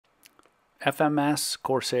FMS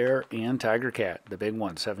Corsair and Tigercat, the big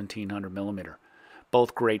one, 1700 millimeter.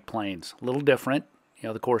 Both great planes. A little different. You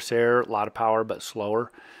know, the Corsair, a lot of power but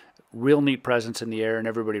slower. Real neat presence in the air, and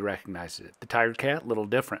everybody recognizes it. The Tigercat, a little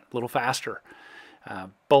different, a little faster.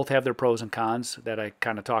 Both have their pros and cons that I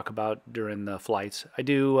kind of talk about during the flights. I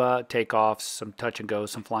do takeoffs, some touch and go,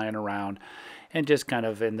 some flying around, and just kind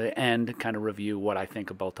of in the end kind of review what I think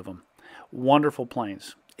of both of them. Wonderful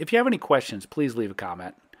planes. If you have any questions, please leave a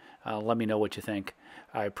comment. Let me know what you think.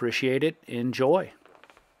 I appreciate it. Enjoy.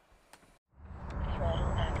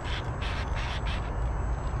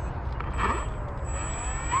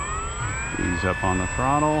 Ease up on the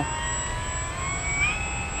throttle.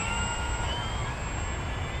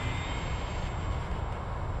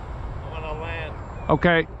 I want to land.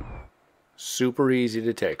 Okay. Super easy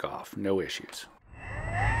to take off. No issues.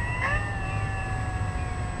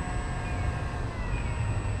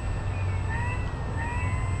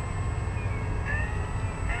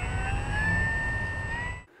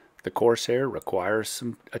 The Corsair requires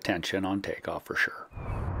some attention on takeoff for sure.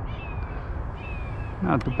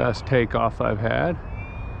 Not the best takeoff I've had.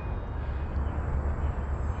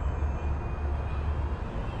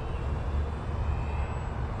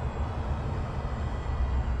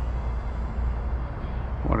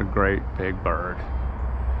 What a great big bird.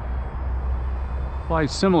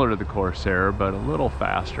 Flies similar to the Corsair, but a little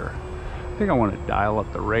faster. I think I want to dial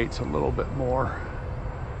up the rates a little bit more.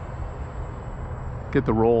 Get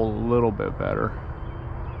the roll a little bit better.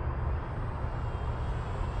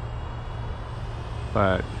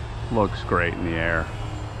 But looks great in the air.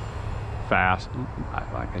 Fast.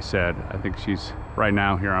 Like I said, I think she's, right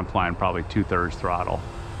now here I'm flying probably 2/3 throttle.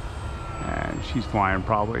 And she's flying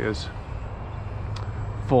probably as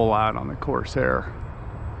full out on the Corsair.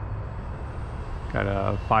 Got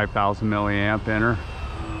a 5,000 milliamp in her.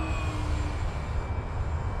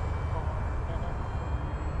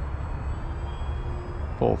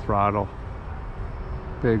 Full throttle.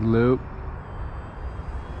 Big loop.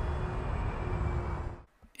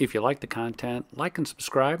 If you like the content, like and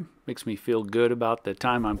subscribe. Makes me feel good about the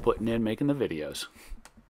time I'm putting in making the videos.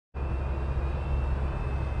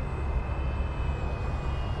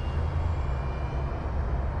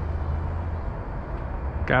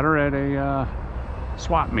 Got her at a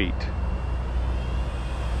swap meet.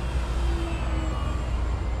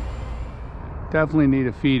 Definitely need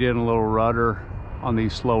to feed in a little rudder on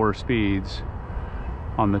these slower speeds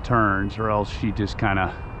on the turns, or else she just kind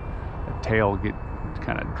of, the tail get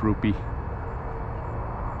kind of droopy.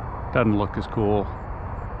 Doesn't look as cool.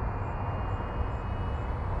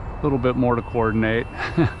 A little bit more to coordinate.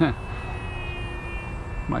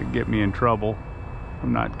 Might get me in trouble if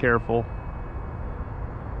I'm not careful.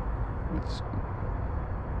 It's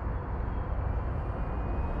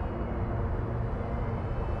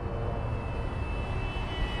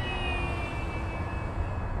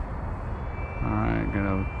alright,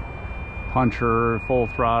 gonna punch her full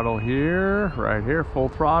throttle here, right here, full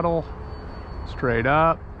throttle, straight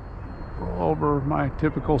up, roll over my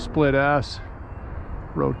typical split S,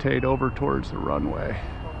 rotate over towards the runway.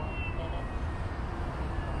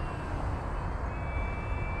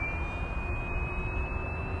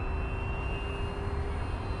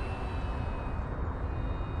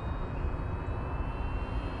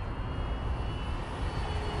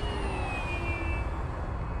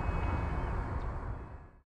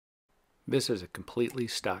 This is a completely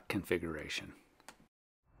stock configuration.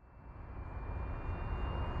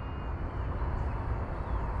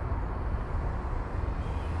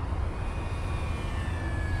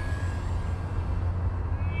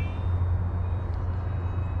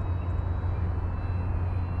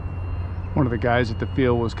 One of the guys at the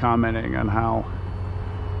field was commenting on how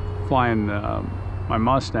flying my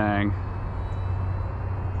Mustang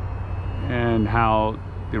and how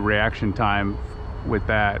the reaction time with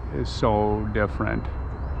that is so different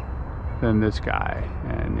than this guy.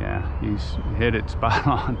 And yeah, he's hit it spot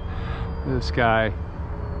on. This guy,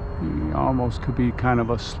 he almost could be kind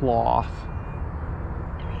of a sloth.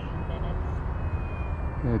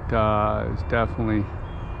 It is definitely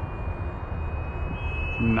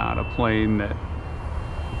not a plane that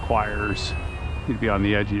requires you to be on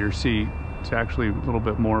the edge of your seat. It's actually a little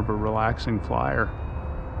bit more of a relaxing flyer.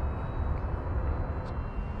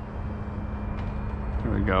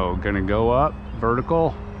 Here we go, gonna go up,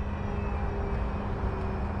 vertical.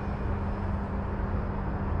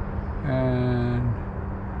 And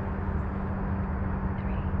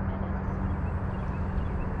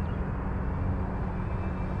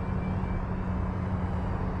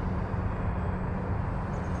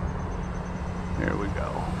there we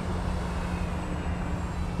go.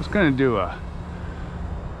 I was gonna do a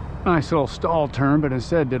Nice little stall turn, but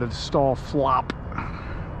instead did a stall flop.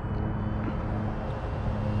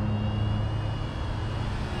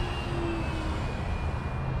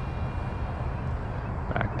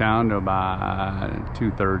 Back down to about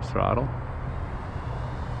 2/3 throttle.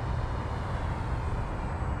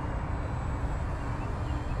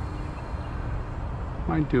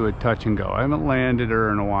 Might do a touch and go. I haven't landed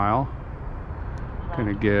her in a while.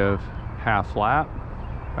 Gonna give half lap,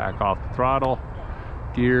 back off the throttle,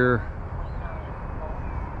 gear.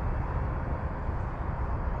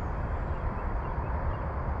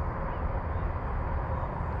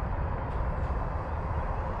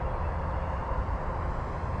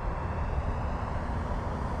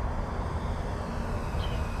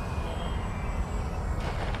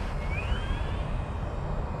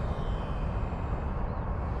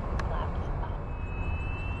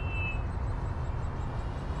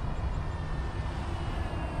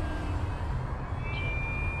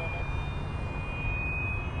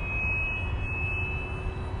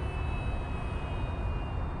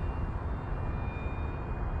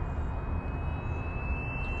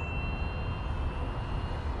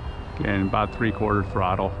 Again, about 3/4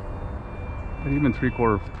 throttle. But even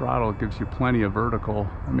 3/4 throttle gives you plenty of vertical.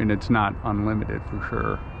 I mean, it's not unlimited for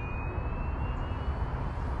sure,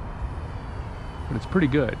 but it's pretty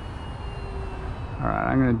good. All right,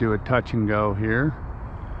 I'm going to do a touch and go here.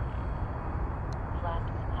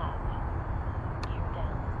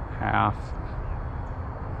 Half.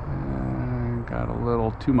 Got a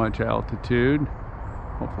little too much altitude.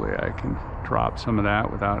 Hopefully I can drop some of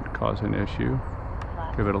that without causing an issue.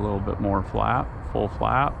 Give it a little bit more flap, full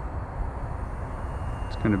flap.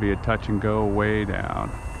 It's going to be a touch and go way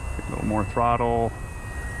down. Get a little more throttle,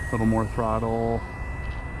 a little more throttle.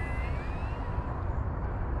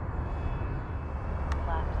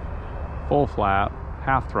 Full flap,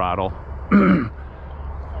 half throttle. Try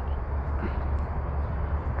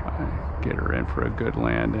to get her in for a good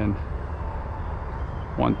landing.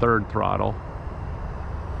 1/3 throttle.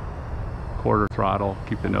 1/4 throttle,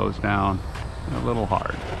 keep the nose down. A little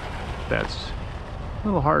hard. That's a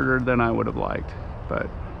little harder than I would have liked, but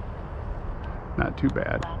not too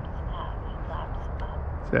bad.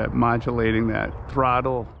 It's that modulating that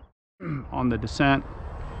throttle on the descent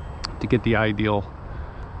to get the ideal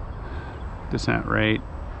descent rate.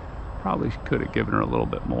 Probably could have given her a little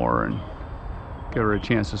bit more and give her a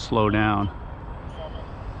chance to slow down. 7,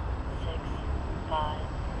 6, 5,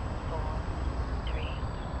 4, 3,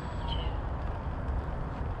 2.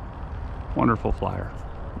 Wonderful flyer,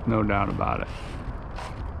 no doubt about it.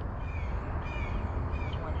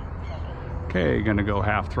 Okay, gonna go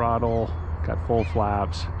half throttle, got full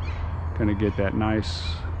flaps, gonna get that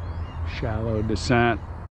nice shallow descent.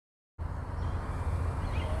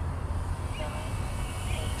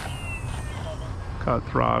 Cut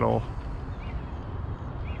throttle,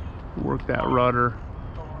 work that rudder.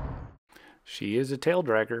 She is a tail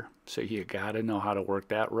dragger, so you gotta know how to work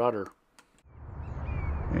that rudder.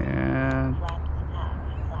 And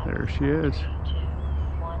there she is.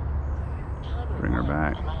 Bring her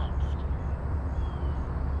back.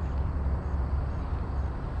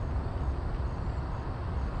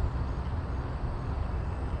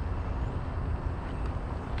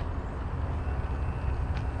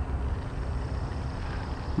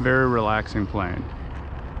 Very relaxing plane.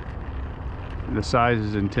 The size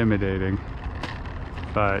is intimidating,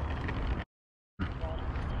 but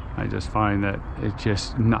I just find that it's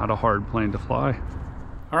just not a hard plane to fly.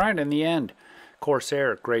 All right, in the end,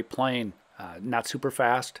 Corsair, great plane. Not super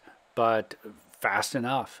fast, but fast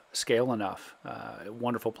enough, scale enough.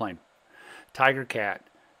 Wonderful plane. Tigercat,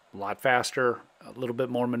 a lot faster, a little bit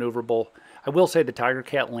more maneuverable. I will say the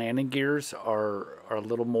Tigercat landing gears are a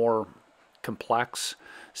little more complex,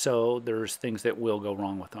 so there's things that will go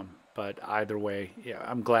wrong with them. But either way, yeah,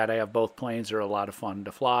 I'm glad I have both planes. They're a lot of fun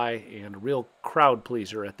to fly and a real crowd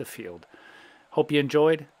pleaser at the field. Hope you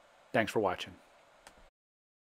enjoyed. Thanks for watching.